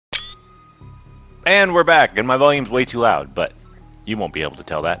And we're back, and my volume's way too loud, but you won't be able to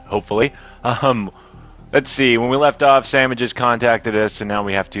tell that, hopefully. Let's see, when we left off, Sam just contacted us, and now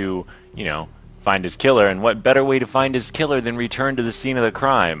we have to, find his killer, and what better way to find his killer than return to the scene of the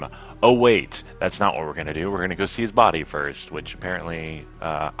crime? Oh, wait, that's not what we're going to do. We're going to go see his body first, which apparently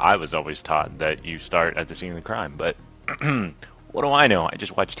I was always taught that you start at the scene of the crime, but what do I know? I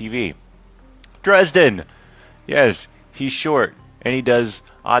just watch TV. Dresden! Yes, he's short, and he does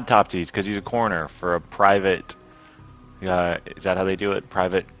autopsies because he's a coroner for a private, is that how they do it?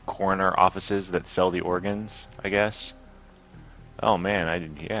 Private coroner offices that sell the organs, I guess. Oh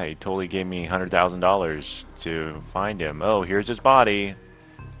man, he totally gave me $100,000 to find him. Oh, here's his body.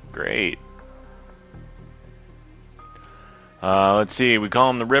 Great. Let's see, we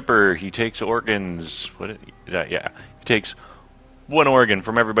call him the Ripper. He takes organs. He takes one organ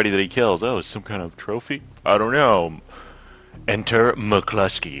from everybody that he kills. Oh, some kind of trophy? I don't know. Enter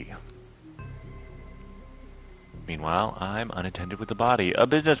McCluskey. Meanwhile, I'm unattended with the body. A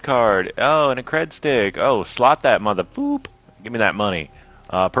business card. Oh, and a cred stick. Oh, slot that mother. Boop. Give me that money.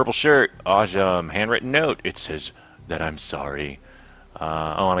 Purple shirt. Awesome. Handwritten note. It says that I'm sorry.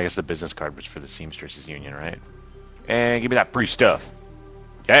 And I guess the business card was for the Seamstresses Union, right? And give me that free stuff.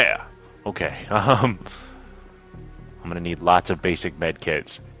 Yeah. Okay. I'm gonna need lots of basic med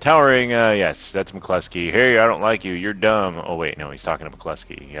kits. Towering, yes, that's McCluskey. Hey, I don't like you. You're dumb. Oh, wait, no, he's talking to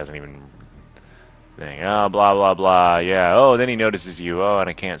McCluskey. He hasn't even... Oh, blah, blah, blah. Yeah, oh, then he notices you. Oh, and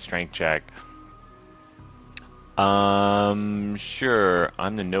I can't strength check. Sure.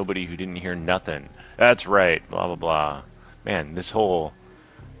 I'm the nobody who didn't hear nothing. That's right. Blah, blah, blah. Man, this whole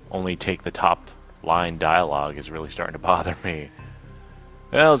only take the top line dialogue is really starting to bother me.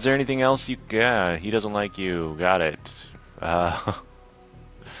 Well, is there anything else you... Yeah, he doesn't like you. Got it.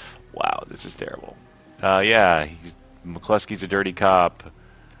 Wow, this is terrible. McCluskey's a dirty cop.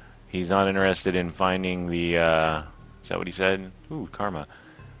 He's not interested in finding the, is that what he said? Ooh, karma.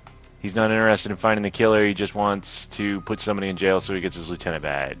 He's not interested in finding the killer. He just wants to put somebody in jail so he gets his lieutenant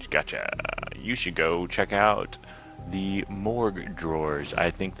badge. Gotcha. You should go check out the morgue drawers.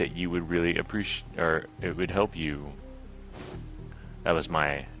 I think that you would really appreciate, or it would help you. That was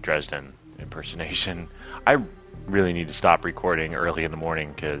my Dresden impersonation. I really need to stop recording early in the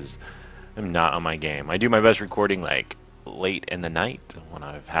morning because I'm not on my game. I do my best recording like late in the night when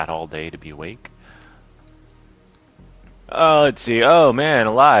I've had all day to be awake. Oh, let's see. Oh, man,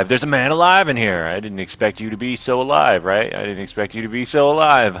 alive. There's a man alive in here. I didn't expect you to be so alive, right? I didn't expect you to be so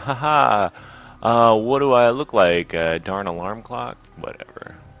alive. Haha. What do I look like? Darn alarm clock?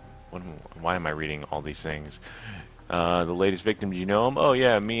 Whatever. Why am I reading all these things? The latest victim, do you know him? Oh,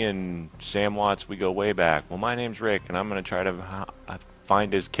 yeah, me and Sam Watts, we go way back. Well, my name's Rick, and I'm going to try to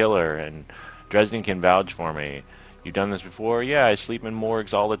find his killer, and Dresden can vouch for me. You've done this before? Yeah, I sleep in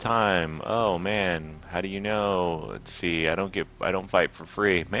morgues all the time. Oh, man, how do you know? Let's see, I don't fight for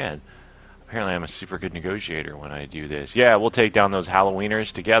free. Man, apparently I'm a super good negotiator when I do this. Yeah, we'll take down those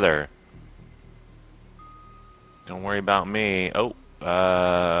Halloweeners together. Don't worry about me. Oh,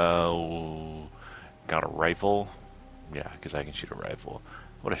 got a rifle. Yeah, because I can shoot a rifle.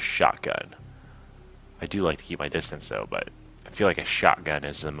 What a shotgun. I do like to keep my distance, though, but I feel like a shotgun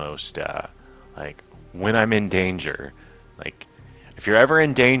is the most, when I'm in danger. Like, if you're ever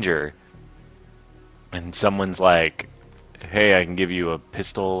in danger, and someone's like, hey, I can give you a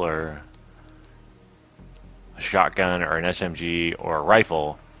pistol, or a shotgun, or an SMG, or a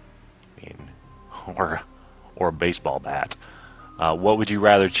rifle, or a baseball bat. What would you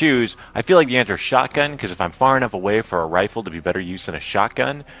rather choose? I feel like the answer is shotgun, because if I'm far enough away for a rifle to be better used than a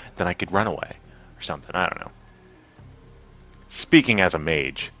shotgun, then I could run away. Or something, I don't know. Speaking as a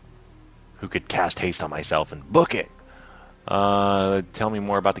mage, who could cast haste on myself and book it. Tell me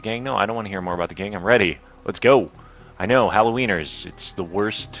more about the gang? No, I don't want to hear more about the gang. I'm ready. Let's go. I know, Halloweeners. It's the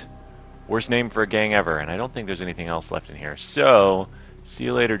worst name for a gang ever, and I don't think there's anything else left in here. So, see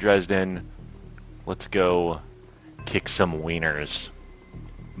you later, Dresden. Let's go kick some wieners.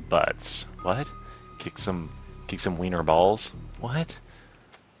 Butts. What? Kick some wiener balls? What?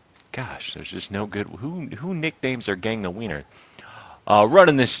 Gosh, there's just no good... Who nicknames their gang the Wiener?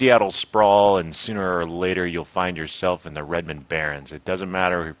 Running the Seattle sprawl, and sooner or later you'll find yourself in the Redmond Barrens. It doesn't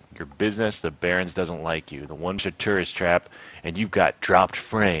matter your business, the Barrens doesn't like you. The one's a tourist trap, and you've got dropped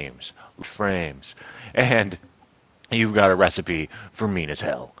frames. And you've got a recipe for mean as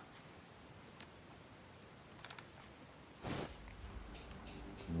hell.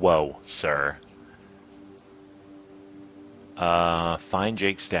 Whoa, sir. Find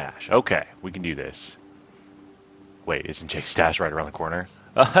Jake's stash. Okay, we can do this. Wait, isn't Jake's stash right around the corner?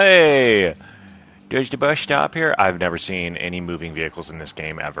 Hey! Does the bus stop here? I've never seen any moving vehicles in this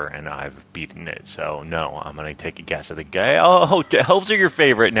game ever, and I've beaten it. So, no, I'm going to take a guess at the guy. Oh, the elves are your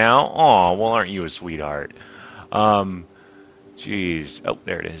favorite now? Aw, well, aren't you a sweetheart? Jeez. Oh,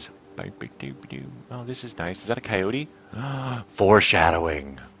 there it is. Oh, this is nice. Is that a coyote?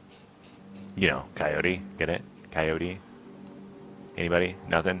 Foreshadowing. You know, coyote. Get it? Coyote. Anybody?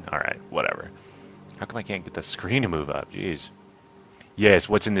 Nothing? Alright, whatever. How come I can't get the screen to move up? Jeez. Yes,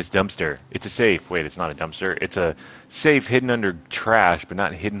 what's in this dumpster? It's a safe. Wait, it's not a dumpster. It's a safe hidden under trash, but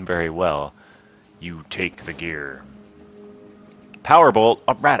not hidden very well. You take the gear. Powerbolt.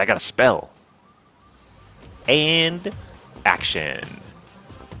 Alright, I got a spell. And action.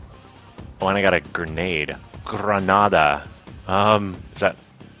 Oh, and I got a grenade. Granada. Is that...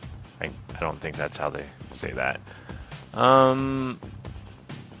 I don't think that's how they say that.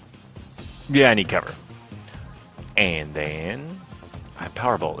 Yeah, I need cover. And then... I have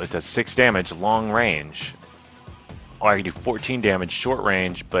Powerbolt. It does 6 damage, long range. Oh, I can do 14 damage, short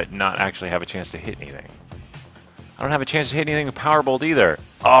range, but not actually have a chance to hit anything. I don't have a chance to hit anything with Powerbolt either.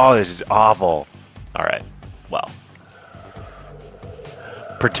 Oh, this is awful. Alright, well.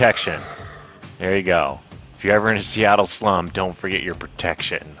 Protection. There you go. If you're ever in a Seattle slum, don't forget your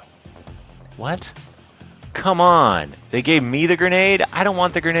protection. What? Come on. They gave me the grenade? I don't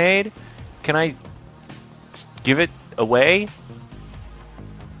want the grenade. Can I give it away?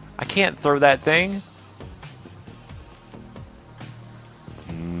 I can't throw that thing.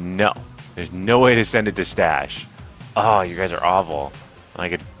 No. There's no way to send it to stash. Oh, you guys are awful. I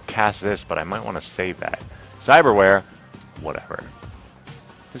could cast this, but I might want to save that. Cyberware? Whatever.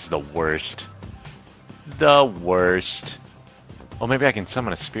 This is the worst. The worst. Oh, maybe I can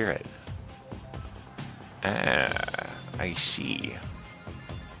summon a spirit. I see.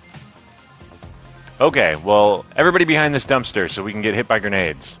 Okay, well, everybody behind this dumpster so we can get hit by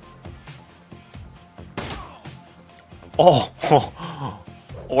grenades. Oh,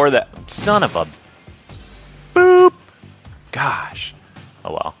 or that son of a boop. Gosh.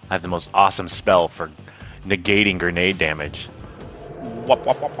 Oh well, I have the most awesome spell for negating grenade damage. Wop,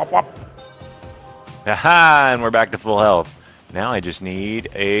 wop, wop, wop, wop. Aha, and we're back to full health. Now I just need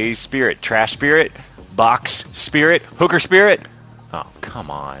a spirit. Trash spirit, box spirit, hooker spirit. Oh,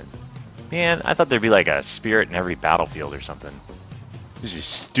 come on. Man, I thought there'd be like a spirit in every battlefield or something. This is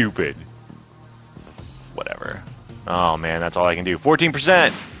stupid. Whatever. Oh man, that's all I can do.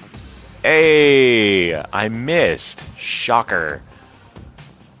 14%! Hey! I missed. Shocker.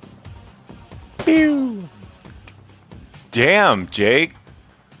 Pew! Damn, Jake.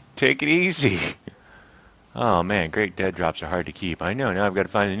 Take it easy. Oh man, great dead drops are hard to keep. I know, now I've got to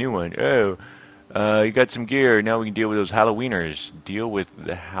find a new one. Oh, you got some gear. Now we can deal with those Halloweeners. Deal with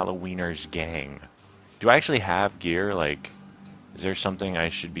the Halloweeners gang. Do I actually have gear? Like, is there something I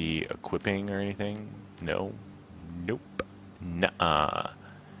should be equipping or anything? No. Nope. Nuh-uh.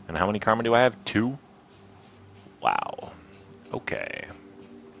 And how many karma do I have? 2? Wow. Okay.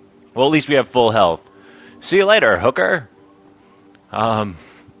 Well, at least we have full health. See you later, hooker.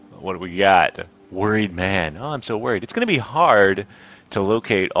 What do we got? Worried man. Oh, I'm so worried. It's going to be hard to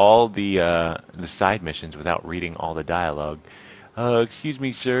locate all the side missions without reading all the dialogue. Excuse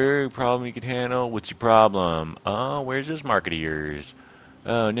me, sir. Problem you can handle? What's your problem? Oh, where's this market of yours?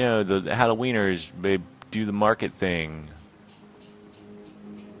 Oh, no, the Halloweeners, they do the market thing.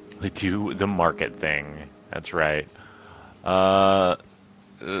 They do the market thing. That's right. What's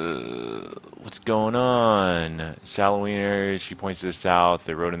going on? Halloweeners, she points to the south.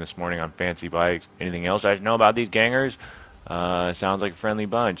 They rode in this morning on fancy bikes. Anything else I should know about these gangers? Sounds like a friendly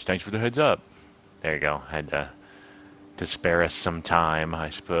bunch. Thanks for the heads up. There you go. Had to spare us some time, I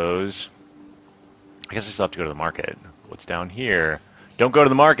suppose. I guess I still have to go to the market. What's down here? Don't go to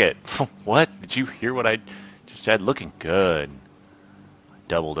the market. What? Did you hear what I just said? Looking good.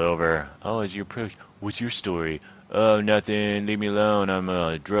 Doubled over. Oh, as you approach, what's your story? Oh, nothing. Leave me alone. I'm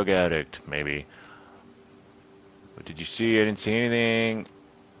a drug addict, maybe. What did you see? I didn't see anything.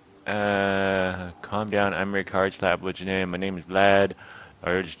 Calm down. I'm Rick Hardslap. What's your name? My name is Vlad.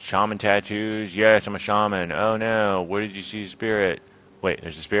 Are just shaman tattoos? Yes, I'm a shaman. Oh, no. Where did you see a spirit? Wait,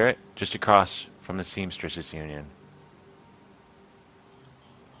 there's a spirit? Just across from the Seamstresses Union.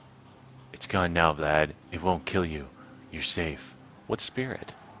 It's gone now, Vlad. It won't kill you. You're safe. What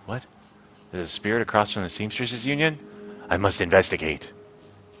spirit? What? There's a spirit across from the Seamstresses Union? I must investigate.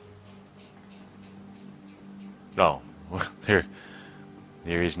 Oh, there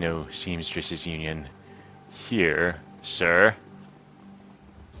is no Seamstresses Union here, sir.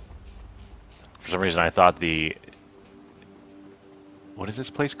 For some reason I thought the... What is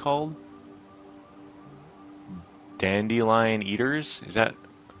this place called? Dandelion Eaters? Is that...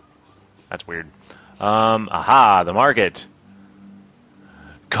 That's weird. Aha, the market.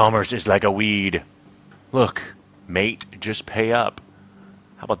 Commerce is like a weed. Look, mate, just pay up.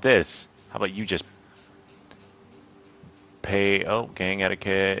 How about this? How about you just pay... Oh, gang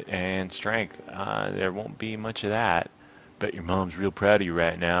etiquette and strength. There won't be much of that. Bet your mom's real proud of you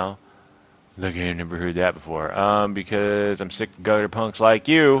right now. Look, I never heard that before. Because I'm sick of gutter punks like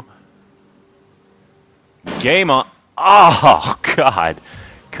you. Game on. Oh, God.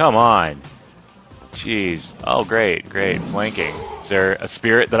 Come on. Jeez. Oh, great, great. Flanking. Is there a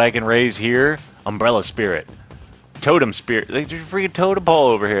spirit that I can raise here? Umbrella spirit. Totem spirit. There's a freaking totem pole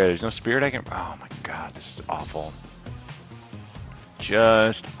over here. There's no spirit I can... Oh, my God. This is awful.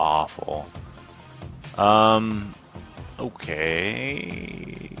 Just awful.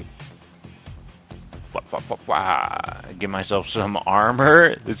 Okay. Give myself some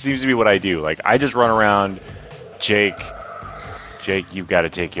armor. This seems to be what I do. Like, I just run around. Jake, you've got to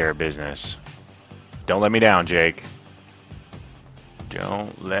take care of business. Don't let me down, Jake.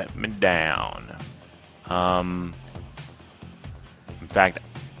 Don't let me down. In fact,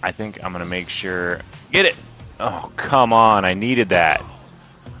 I think I'm going to make sure... Get it! Oh, come on. I needed that.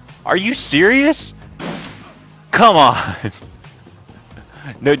 Are you serious? Come on.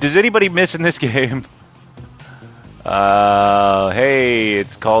 No, does anybody miss in this game? Hey,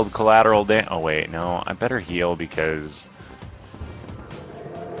 it's called collateral damage. Oh, wait, no. I better heal because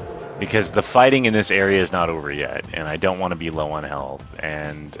the fighting in this area is not over yet, and I don't want to be low on health.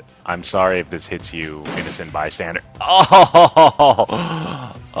 And I'm sorry if this hits you, innocent bystander.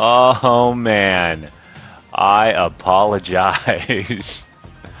 Oh, man. I apologize.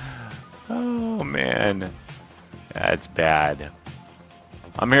 Oh, man. That's bad.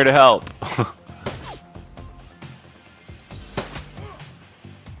 I'm here to help.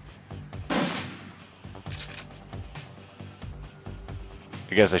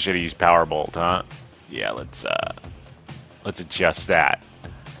 I guess I should have used Power Bolt, huh? Yeah, let's adjust that.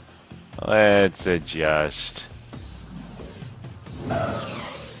 Let's adjust.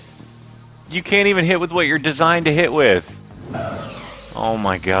 You can't even hit with what you're designed to hit with. Oh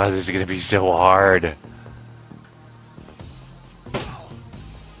my God, this is gonna be so hard.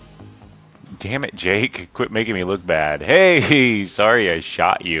 Damn it, Jake. Quit making me look bad. Hey, sorry I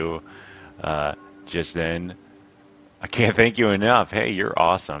shot you just then. I can't thank you enough. Hey, you're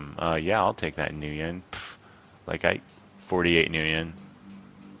awesome. Yeah, I'll take that new yen. 48 new yen.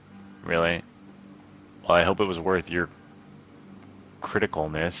 Really? Well, I hope it was worth your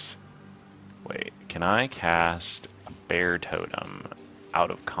criticalness. Wait, can I cast a bear totem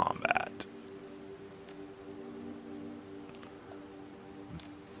out of combat?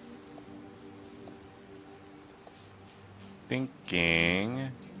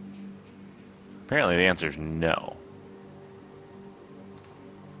 Thinking... Apparently the answer is no.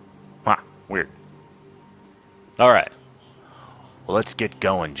 Huh, weird. Alright. Well, let's get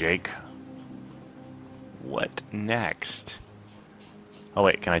going, Jake. What next? Oh,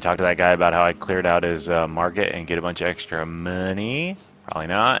 wait, can I talk to that guy about how I cleared out his market and get a bunch of extra money? Probably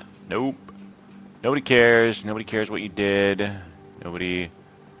not. Nope. Nobody cares. Nobody cares what you did. Nobody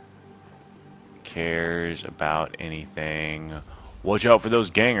cares about anything. Watch out for those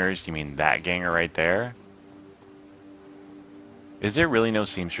gangers. You mean that ganger right there? Is there really no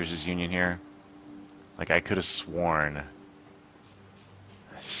Seamstresses Union here? Like, I could have sworn.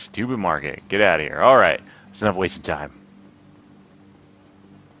 Stupid market. Get out of here. Alright. It's enough wasted time.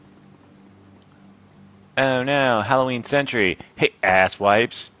 Oh no, Halloween Sentry. Hey, ass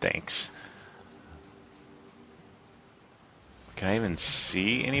wipes. Thanks. Can I even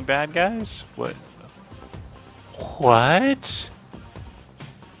see any bad guys? What? What?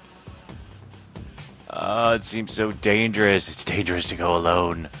 Oh, it seems so dangerous. It's dangerous to go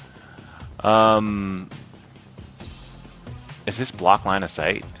alone. Is this block line of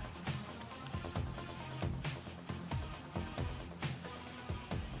sight?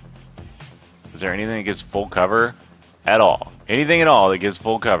 Is there anything that gives full cover? At all. Anything at all that gives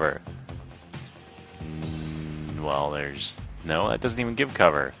full cover? Well, there's... No, that doesn't even give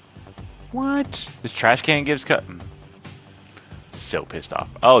cover. What? This trash can gives cover? So pissed off.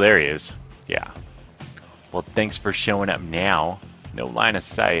 Oh, there he is. Yeah. Well, thanks for showing up now. No line of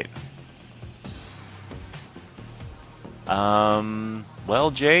sight.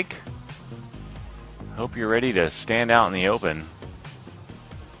 Well, Jake, hope you're ready to stand out in the open.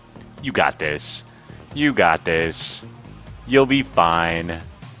 You got this. You got this. You'll be fine.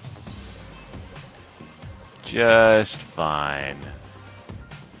 Just fine.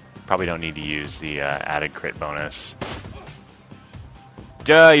 Probably don't need to use the added crit bonus.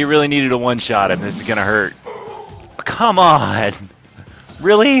 Duh, you really needed a one-shot and this is gonna hurt. Come on!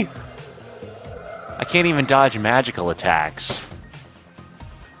 Really? can't even dodge magical attacks.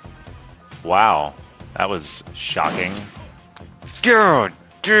 Wow. That was shocking. Dude,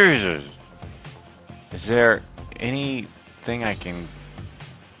 Jesus. Is there anything I can...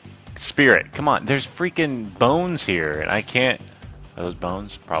 Spirit, come on. There's freaking bones here, and I can't... Are those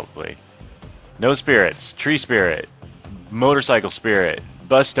bones? Probably. No spirits. Tree spirit. Motorcycle spirit.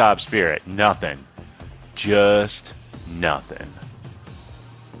 Bus stop spirit. Nothing. Just nothing.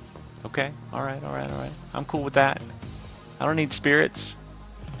 Okay. Alright. I'm cool with that. I don't need spirits.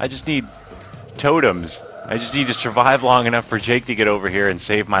 I just need totems. I just need to survive long enough for Jake to get over here and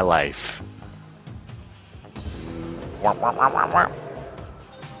save my life.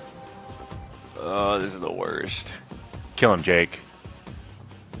 Oh, this is the worst. Kill him, Jake.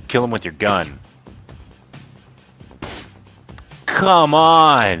 Kill him with your gun. Come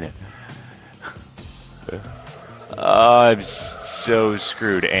on! I'm so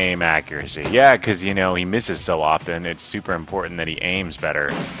screwed. Aim accuracy. Yeah, because, you know, he misses so often. It's super important that he aims better.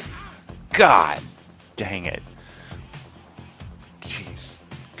 God dang it. Jeez.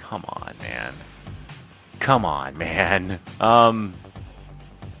 Come on, man. Come on, man.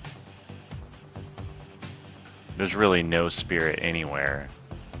 There's really no spirit anywhere.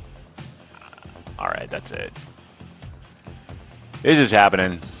 Alright, that's it. This is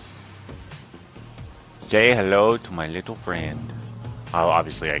happening. Say hello to my little friend. Oh,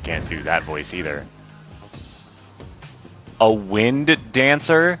 obviously I can't do that voice either. A wind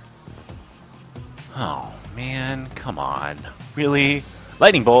dancer? Oh, man. Come on. Really?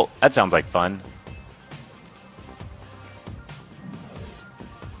 Lightning bolt? That sounds like fun.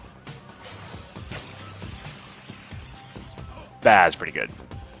 That's pretty good.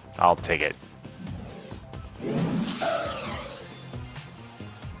 I'll take it.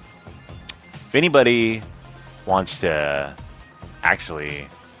 If anybody wants to actually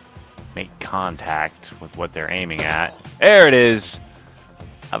make contact with what they're aiming at, there it is.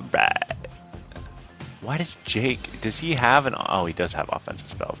 Alright. Why does Jake... Does he have an... Oh, he does have offensive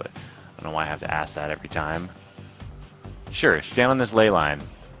spells. I don't know why I have to ask that every time. Sure, stand on this ley line.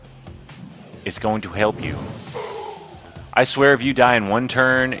 It's going to help you. I swear if you die in one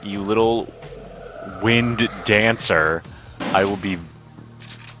turn, you little wind dancer, I will be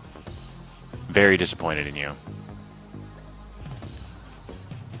very disappointed in you.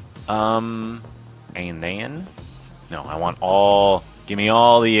 And then... No, I want all... Give me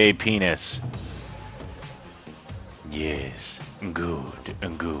all the APness. Yes. Good.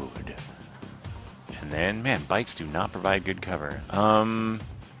 Good. And then, man, bikes do not provide good cover.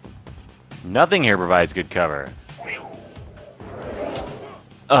 Nothing here provides good cover.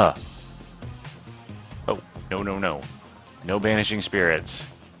 Oh, no. No banishing spirits.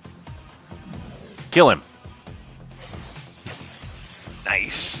 Kill him.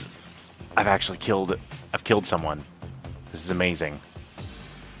 Nice. I've killed someone. This is amazing.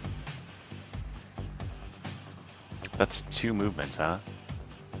 That's 2 movements, huh?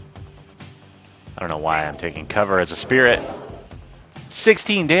 I don't know why I'm taking cover as a spirit.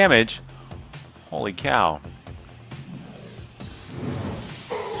 16 damage? Holy cow.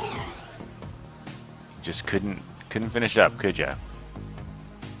 Just couldn't finish up, could ya?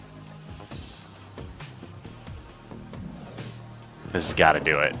 This has got to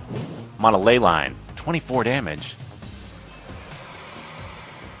do it. I'm on a ley line. 24 damage.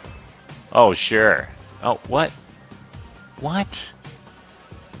 Oh, sure. Oh, what? What?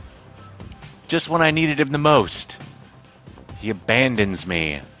 Just when I needed him the most. He abandons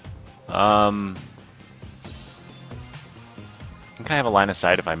me. Can I have a line of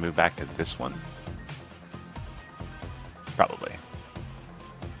sight if I move back to this one? Probably.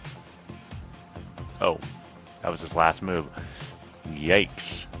 Oh, that was his last move.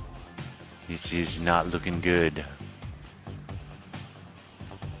 Yikes. This is not looking good.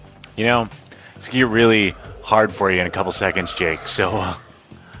 You know, it's going to get really hard for you in a couple seconds, Jake, so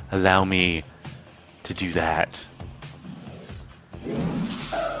allow me to do that.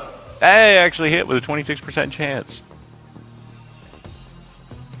 Hey, I actually hit with a 26% chance.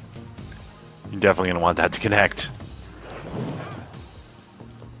 You're definitely going to want that to connect.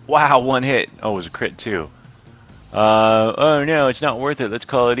 Wow, 1 hit. Oh, it was a crit too. Oh no, it's not worth it. Let's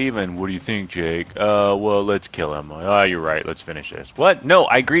call it even. What do you think, Jake? Well, let's kill him. Oh, you're right. Let's finish this. What? No,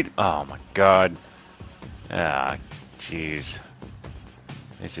 I agreed. Oh my god. Ah, jeez.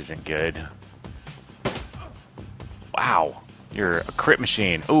 This isn't good. Wow. You're a crit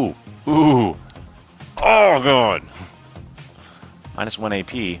machine. Ooh. Ooh. Oh god. -1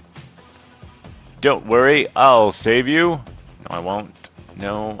 AP. Don't worry, I'll save you. No, I won't.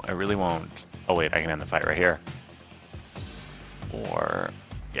 No, I really won't. Oh wait, I can end the fight right here. Or,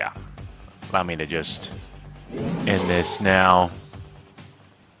 yeah. Allow me to just end this now.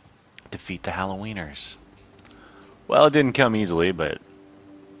 Defeat the Halloweeners. Well, it didn't come easily, but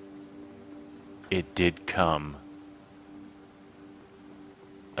it did come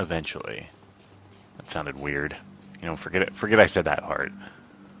eventually. That sounded weird. You know, forget I said that hard.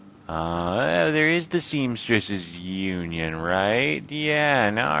 There is the Seamstresses Union, right? Yeah,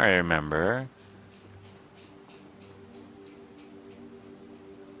 now I remember.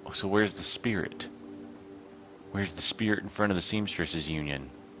 Oh, so where's the spirit? Where's the spirit in front of the Seamstresses Union?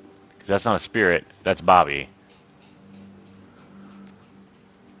 Because that's not a spirit, that's Bobby.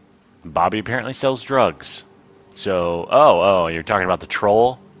 Bobby apparently sells drugs. So, oh, you're talking about the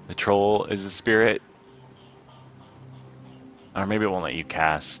troll? The troll is the spirit? Or maybe it won't let you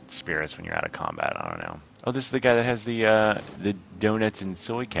cast spirits when you're out of combat. I don't know. Oh, this is the guy that has the donuts and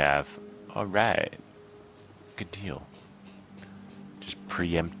soy calf. All right. Good deal. Just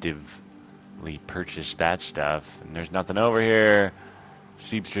preemptively purchase that stuff. And there's nothing over here.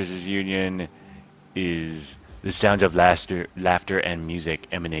 Seamstresses Union is the sounds of laughter and music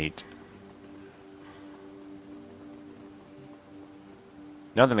emanate.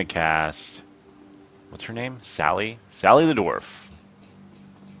 Nothing to cast. What's her name? Sally? Sally the Dwarf.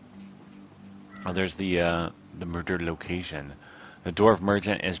 Oh, there's the murder location. The dwarf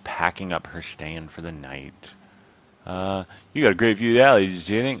merchant is packing up her stand for the night. You got a great view of the alley, do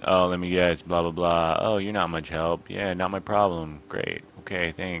you think? Oh, let me guess. Blah, blah, blah. Oh, you're not much help. Yeah, not my problem. Great.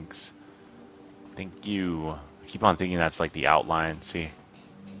 Okay, thanks. Thank you. I keep on thinking that's like the outline. See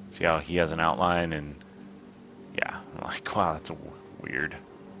how he has an outline? And yeah, I'm like, wow, that's a weird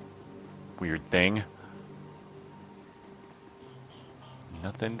thing.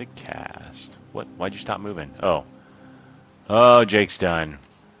 Nothing to cast. What? Why'd you stop moving? Oh, Jake's done.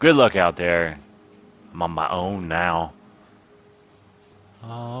 Good luck out there. I'm on my own now.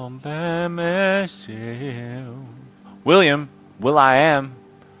 All by myself. William, Will.I.am.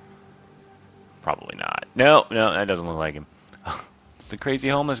 Probably not. No, that doesn't look like him. It's the crazy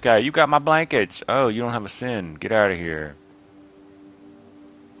homeless guy. You got my blankets. Oh, you don't have a sin. Get out of here.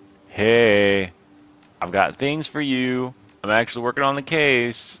 Hey, I've got things for you. I'm actually working on the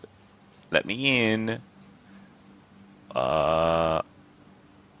case. Let me in.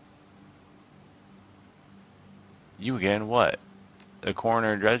 You again? What? The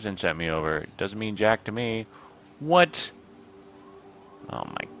coroner in Dresden sent me over. Doesn't mean jack to me. What? Oh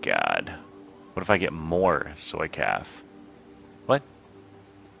my god. What if I get more soy calf? What?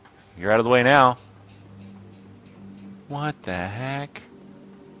 You're out of the way now. What the heck?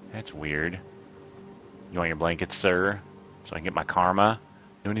 That's weird. You want your blankets, sir? So I can get my karma?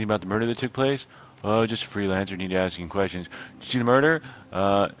 Know anything about the murder that took place? Oh, just a freelancer. Need to ask you questions. Did you see the murder?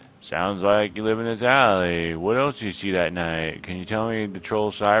 Sounds like you live in this alley. What else did you see that night? Can you tell me the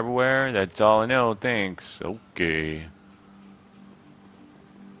troll cyberware? That's all I know. Thanks. Okay.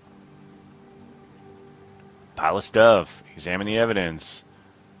 Pile of stuff. Examine the evidence.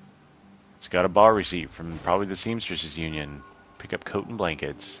 It's got a bar receipt from probably the Seamstresses Union. Pick up coat and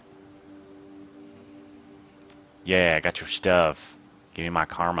blankets. Yeah, I got your stuff. Give me my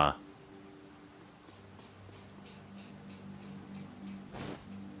karma.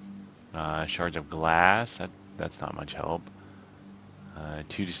 Shards of glass. That's not much help.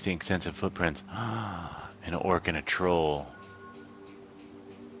 2 distinct sets of footprints. An orc and a troll.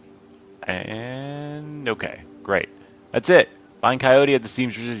 And okay, great. That's it. Find Coyote at the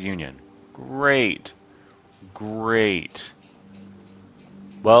Seamstresses Union. Great.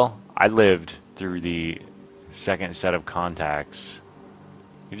 Well, I lived through the second set of contacts.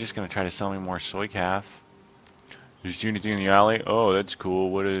 You're just going to try to sell me more soy calf? Did you see anything in the alley? Oh, that's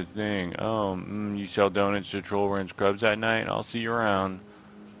cool. What is the thing? Oh, you sell donuts to troll and scrubs that night? I'll see you around.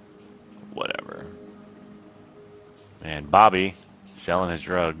 Whatever. And Bobby, selling his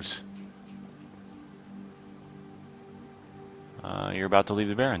drugs. You're about to leave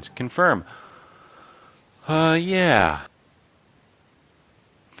the Barrens. Confirm. Yeah.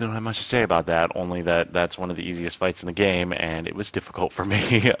 Don't have much to say about that, only that that's one of the easiest fights in the game, and it was difficult for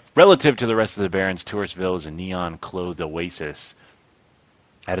me. Relative to the rest of the Barrens, Touristville is a neon-clothed oasis.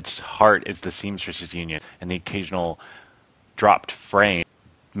 At its heart, it's the Seamstresses Union, and the occasional dropped frame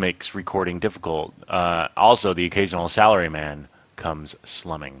makes recording difficult. Also, the occasional salaryman comes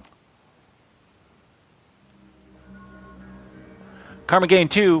slumming. Karma gain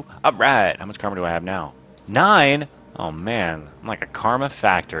 2. All right. How much karma do I have now? 9? Oh, man. I'm like a karma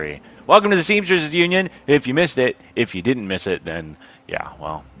factory. Welcome to the Seamstresses Union. If you missed it, if you didn't miss it, then, yeah,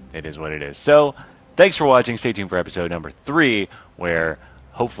 well, it is what it is. So, thanks for watching. Stay tuned for episode number 3, where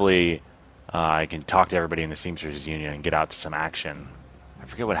hopefully I can talk to everybody in the Seamstresses Union and get out to some action. I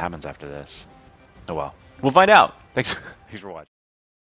forget what happens after this. Oh well. We'll find out. Thanks for watching.